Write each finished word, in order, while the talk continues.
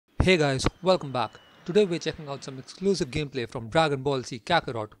Hey guys, welcome back. Today we're checking out some exclusive gameplay from Dragon Ball Z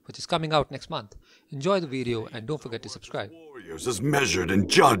Kakarot, which is coming out next month. Enjoy the video and don't forget to subscribe. Warriors is measured and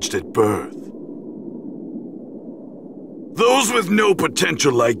judged at birth. Those with no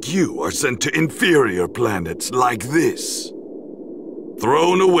potential like you are sent to inferior planets like this.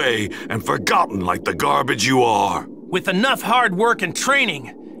 Thrown away and forgotten like the garbage you are. With enough hard work and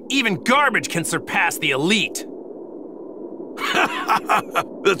training, even garbage can surpass the elite.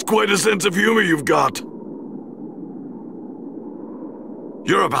 That's quite a sense of humor you've got.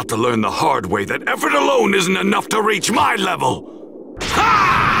 You're about to learn the hard way that effort alone isn't enough to reach my level.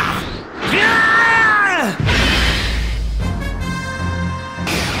 Ha!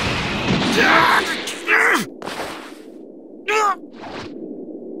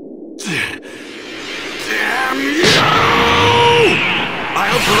 Damn you!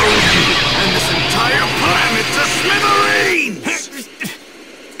 I'll blow you and this entire planet to smithereens!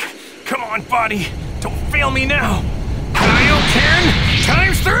 Come on, buddy. Don't fail me now. Kaioken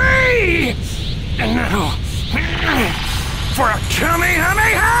 ×3! And now, for a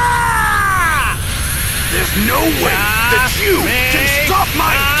Kamehameha! There's no way that you can stop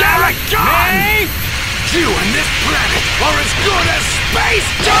my Garrett gun! You and this planet are as good as space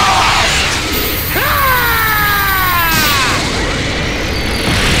dust!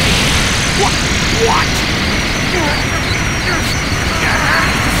 What?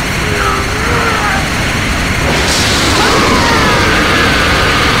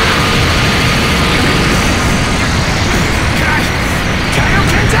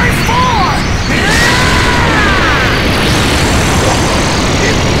 Kaioken ×4!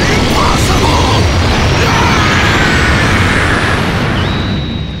 Impossible!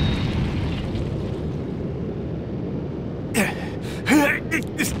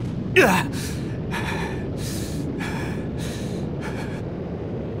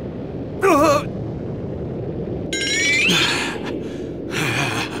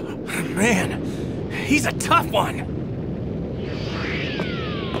 Man, he's a tough one.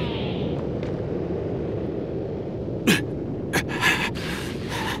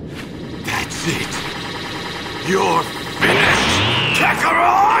 That's it. You're finished,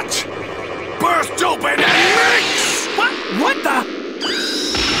 Kakarot! Burst open and mix! What the?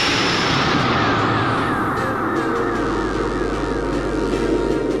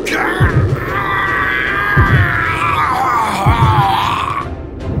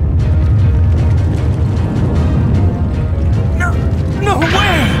 No way!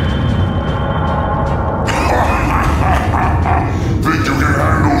 Think you can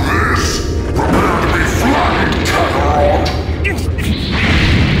handle this? Prepare to be flattened, Kakarot!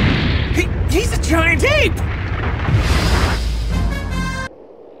 He's a giant ape!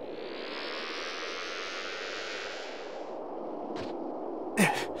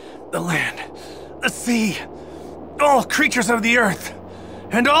 The land, the sea, all creatures of the earth,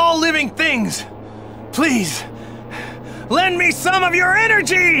 and all living things, please, lend me some of your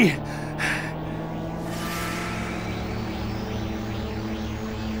energy!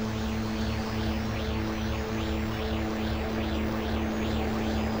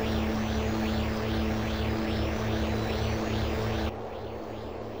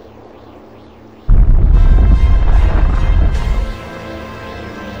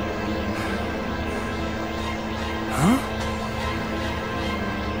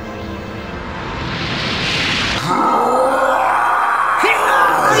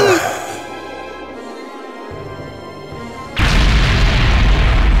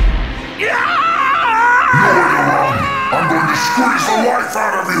 I'm going to squeeze the life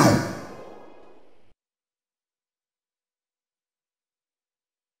out of you!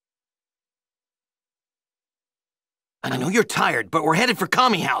 I know you're tired, but we're headed for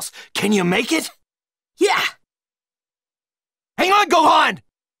Kami House. Can you make it? Yeah! Hang on, Gohan!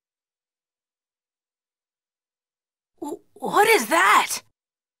 What is that?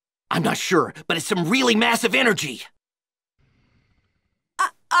 I'm not sure, but it's some really massive energy.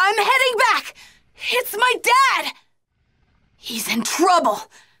 I'm heading back! It's my dad! He's in trouble.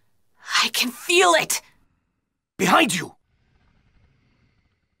 I can feel it. Behind you!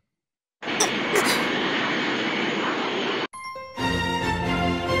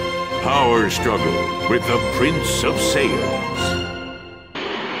 Power struggle with the Prince of Saiyans.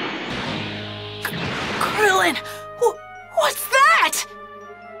 Krillin! What's that?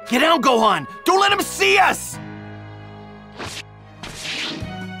 Get down, Gohan! Don't let him see us!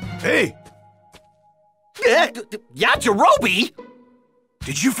 Hey! Yajirobe?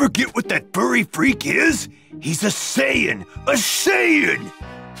 Did you forget what that furry freak is? He's a Saiyan! A Saiyan!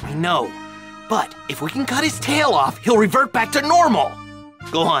 I know, but if we can cut his tail off, he'll revert back to normal.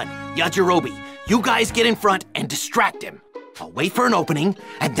 Gohan, Yajirobe, you guys get in front and distract him. I'll wait for an opening,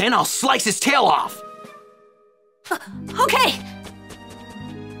 and then I'll slice his tail off. Okay.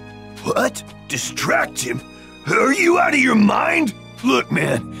 What? Distract him? Are you out of your mind? Look,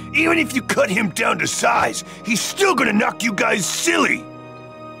 man, even if you cut him down to size, he's still gonna knock you guys silly.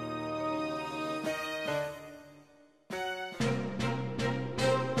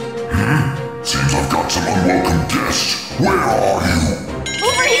 Seems I've got some unwelcome guests. Where are you?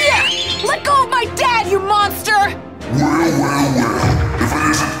 Over here! Let go of my dad, you monster! Well. If it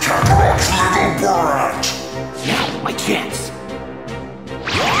isn't Kakarot's little brat! Now, my chance.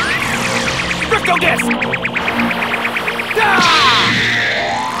 Crypto Disc! Ah!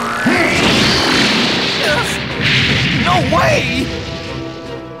 No way!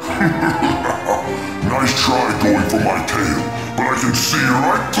 Nice try going for my tail, but I can see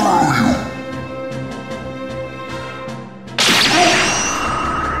right through you.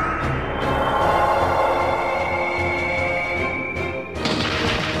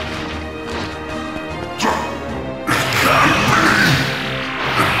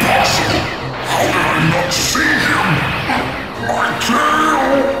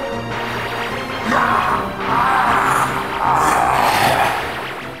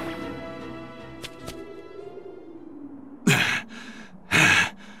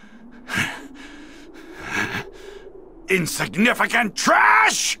 Insignificant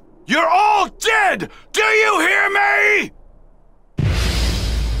trash! You're all dead! Do you hear me?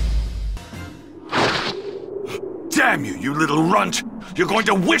 Damn you, you little runt! You're going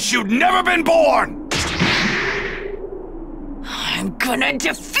to wish you'd never been born! I'm gonna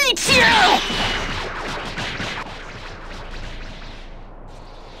defeat you!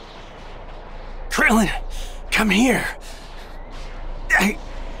 Krillin, come here. I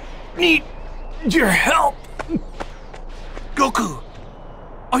need your help. Goku,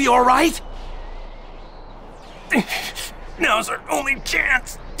 are you alright? Now's our only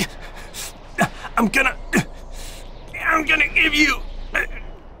chance. I'm gonna give you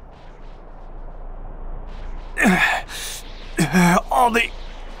all the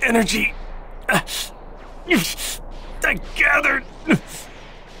energy I gathered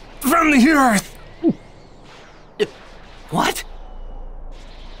from the earth. What?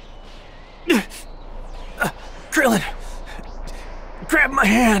 Krillin, grab my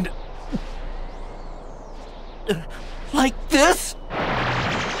hand. Like this?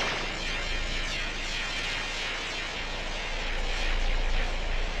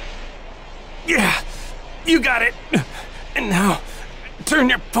 Yeah, you got it. And now, turn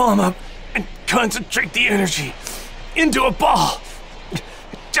your palm up and concentrate the energy into a ball.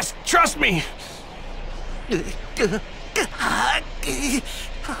 Just trust me.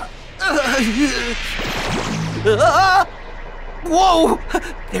 Whoa!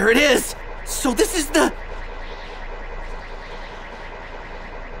 There it is! So this is the...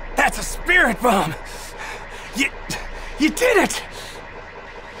 That's a spirit bomb. You did it!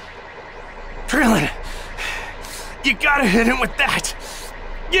 Krillin, you gotta hit him with that.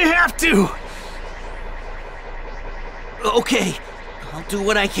 You have to. Okay, I'll do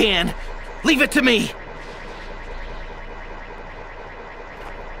what I can. Leave it to me.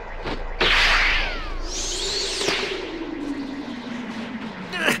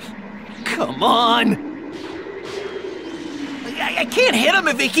 Come on! I can't hit him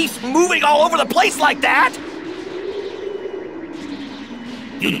if he keeps moving all over the place like that!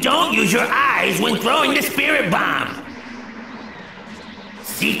 You don't use your eyes when throwing the spirit bomb.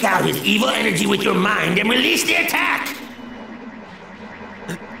 Seek out his evil energy with your mind and release the attack!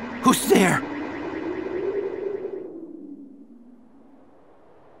 Who's there?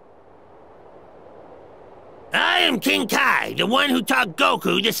 I am King Kai, the one who taught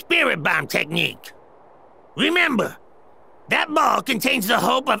Goku the spirit bomb technique. Remember, that ball contains the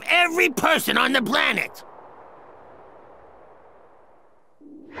hope of every person on the planet.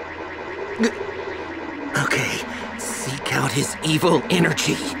 Okay, seek out his evil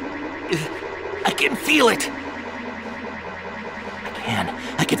energy. I can feel it.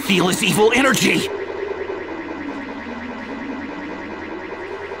 I can feel his evil energy.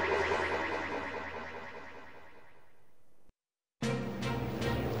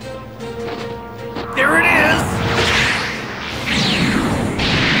 There it is!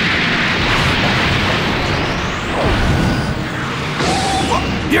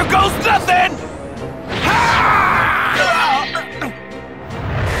 Here goes nothing!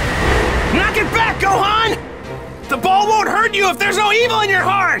 Knock it back, Gohan! The ball won't hurt you if there's no evil in your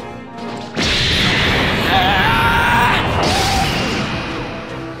heart!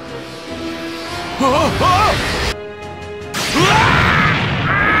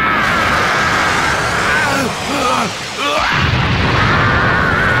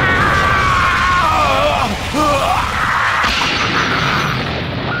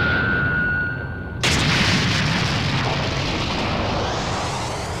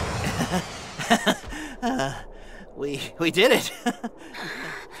 We did it.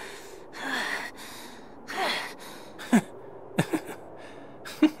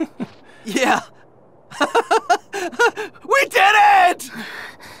 Yeah. We did it!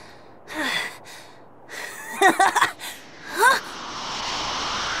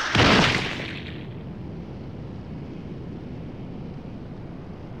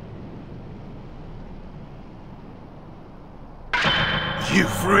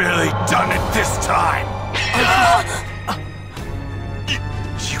 You've really done it this time!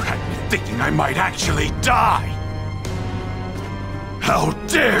 You had me thinking I might actually die! How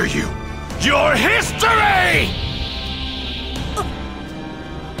dare you! Your history!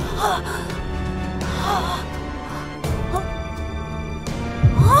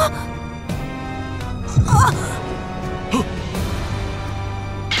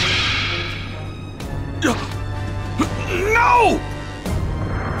 No!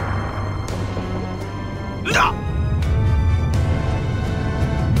 No!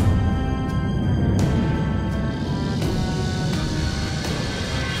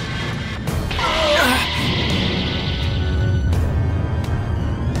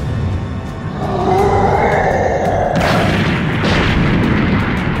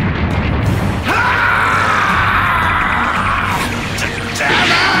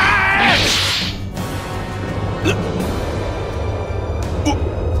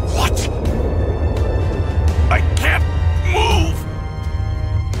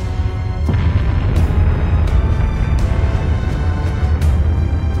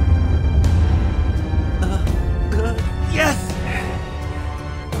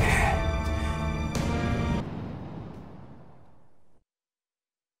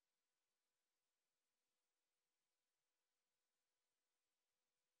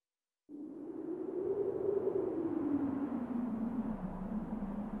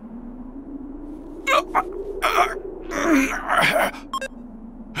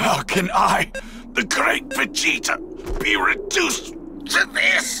 How can I, the great Vegeta, be reduced to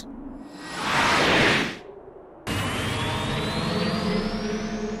this?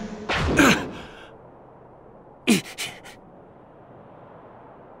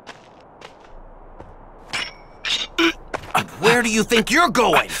 Where do you think you're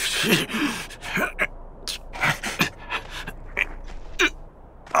going?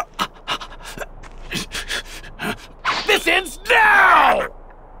 This ends now!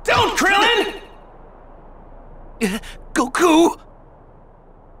 Don't, Krillin! Goku?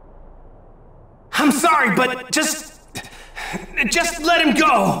 I'm sorry, but just let him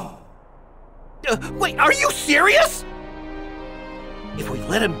go! Wait, are you serious? If we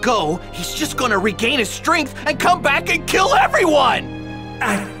let him go, he's just gonna regain his strength and come back and kill everyone!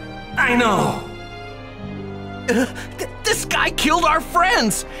 I know. This guy killed our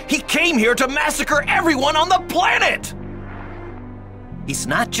friends! He came here to massacre everyone on the planet! He's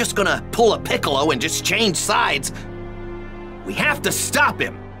not just gonna pull a Piccolo and just change sides. We have to stop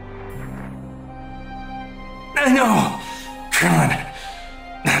him. I know, Krillin.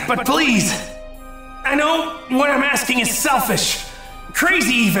 But please, I know what I'm asking is selfish,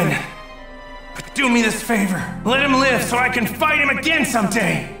 crazy even. But do me this favor. Let him live so I can fight him again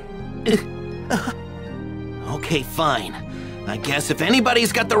someday. Okay, fine. I guess if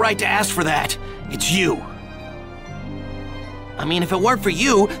anybody's got the right to ask for that, it's you. I mean, if it weren't for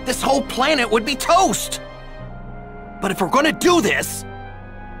you, this whole planet would be toast. But if we're gonna do this,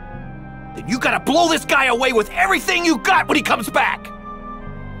 then you gotta blow this guy away with everything you got when he comes back.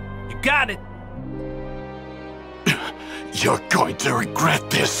 You got it. You're going to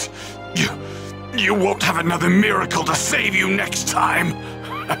regret this. You won't have another miracle to save you next time.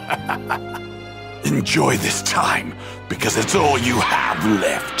 Enjoy this time, because it's all you have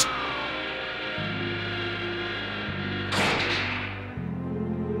left.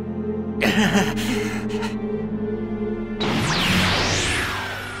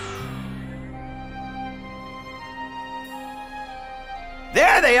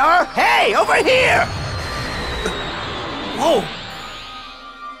 There they are! Hey, over here! Whoa!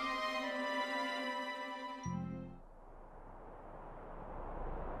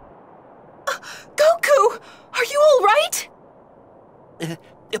 Goku! Are you all right?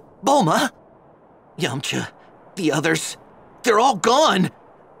 Bulma? Yamcha? The others? They're all gone!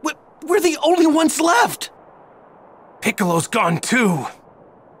 We're the only ones left! Piccolo's gone too.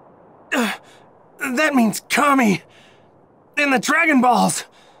 That means Kami and the Dragon Balls.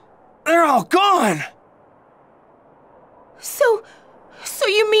 They're all gone. So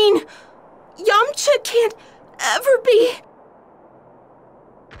you mean Yamcha can't ever be...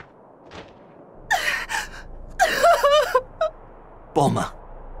 Bulma,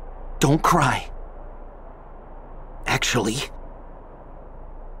 Don't cry. Actually,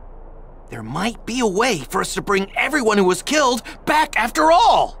 there might be a way for us to bring everyone who was killed back after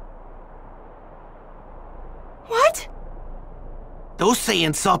all! What? Those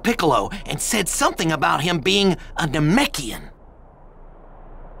Saiyans saw Piccolo and said something about him being a Namekian.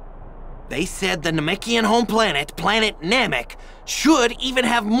 They said the Namekian home planet, Planet Namek, should even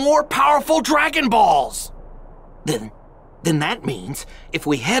have more powerful Dragon Balls! Then that means, if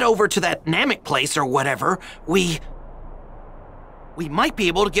we head over to that Namek place or whatever, we might be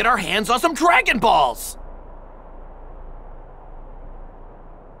able to get our hands on some Dragon Balls!